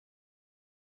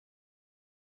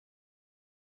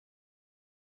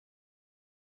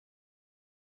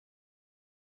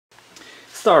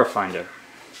StarFinder.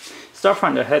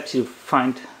 StarFinder helps you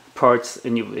find parts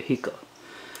in your vehicle.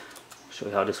 I'll show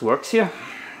you how this works here.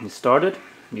 You start it,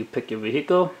 you pick your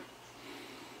vehicle.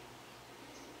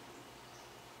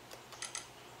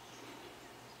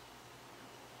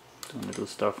 I'm going to do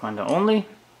StarFinder only.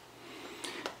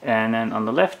 And then on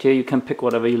the left here you can pick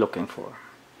whatever you're looking for.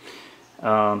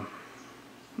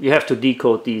 You have to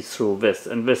decode these through this.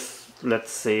 And this,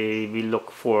 let's say we look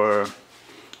for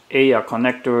A are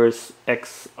connectors,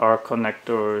 X are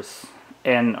connectors,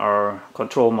 N are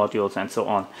control modules, and so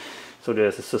on. So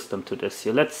there's a system to this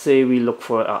here. Let's say we look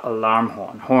for an alarm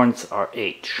horn. Horns are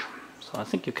H. So I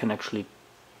think you can actually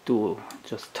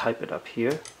just type it up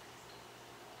here.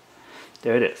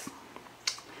 There it is.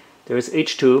 There is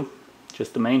H2,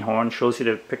 just the main horn, shows you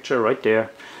the picture right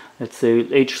there. Let's say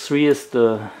H3 is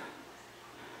the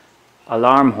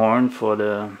alarm horn for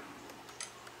the,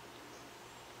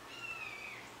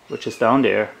 which is down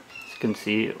there, as you can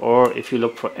see. Or if you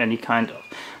look for any kind of,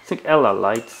 I think L are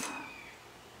lights.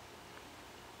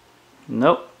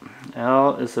 Nope,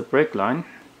 L is a brake line.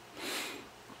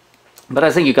 But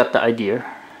I think you got the idea.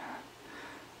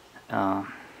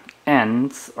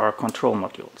 N's are control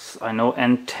modules. I know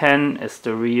N10 is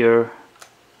the rear.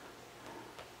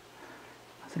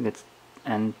 I think it's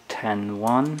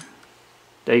N10-1.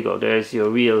 There you go. There's your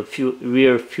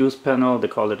rear fuse panel. They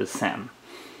call it a SAM.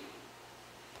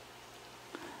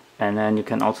 And then you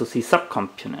can also see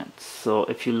subcomponents. So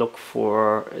if you look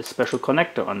for a special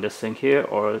connector on this thing here,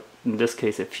 or in this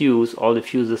case a fuse, all the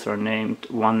fuses are named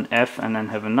 1F and then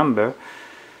have a number.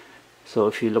 So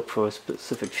if you look for a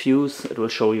specific fuse, it will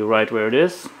show you right where it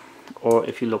is. Or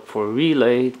if you look for a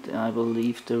relay, I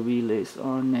believe the relays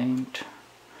are named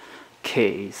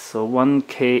K. So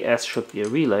 1KS should be a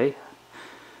relay.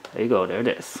 There you go, there it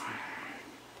is.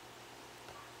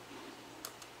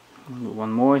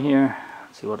 One more here.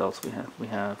 Let's see what else we have. We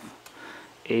have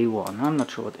A1. I'm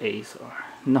not sure what A's are.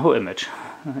 No image.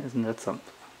 Isn't that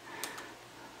something?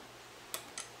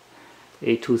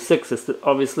 A26 is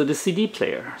obviously the CD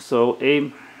player. So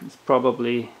A is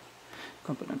probably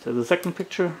component. There's a second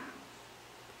picture.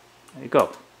 There you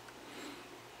go.